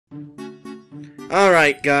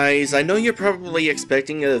Alright guys, I know you're probably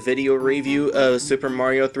expecting a video review of Super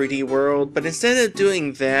Mario 3D World, but instead of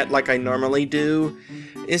doing that like I normally do,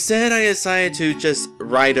 instead I decided to just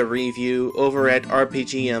write a review over at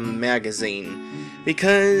RPGM Magazine.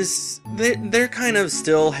 Because they're kind of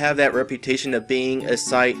still have that reputation of being a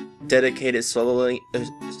site dedicated solely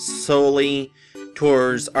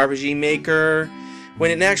towards RPG Maker,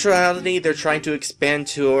 when in actuality they're trying to expand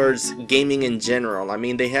towards gaming in general. I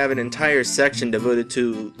mean, they have an entire section devoted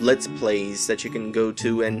to Let's Plays that you can go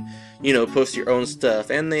to and, you know, post your own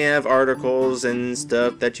stuff. And they have articles and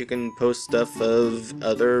stuff that you can post stuff of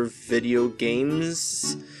other video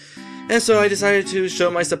games. And so I decided to show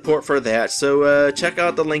my support for that, so check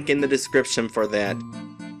out the link in the description for that.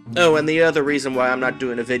 Oh, and the other reason why I'm not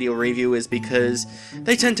doing a video review is because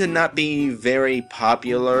they tend to not be very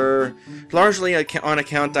popular, largely on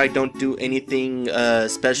account I don't do anything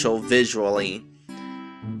special visually.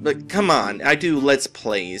 But come on, I do Let's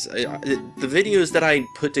Plays. The videos that I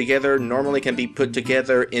put together normally can be put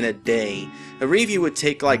together in a day. A review would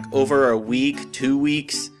take like over a week, 2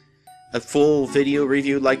 weeks. A full video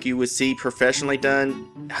review like you would see professionally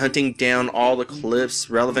done, hunting down all the clips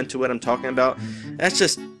relevant to what I'm talking about, that's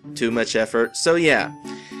just too much effort. So yeah,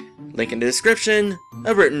 link in the description,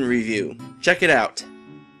 a written review. Check it out.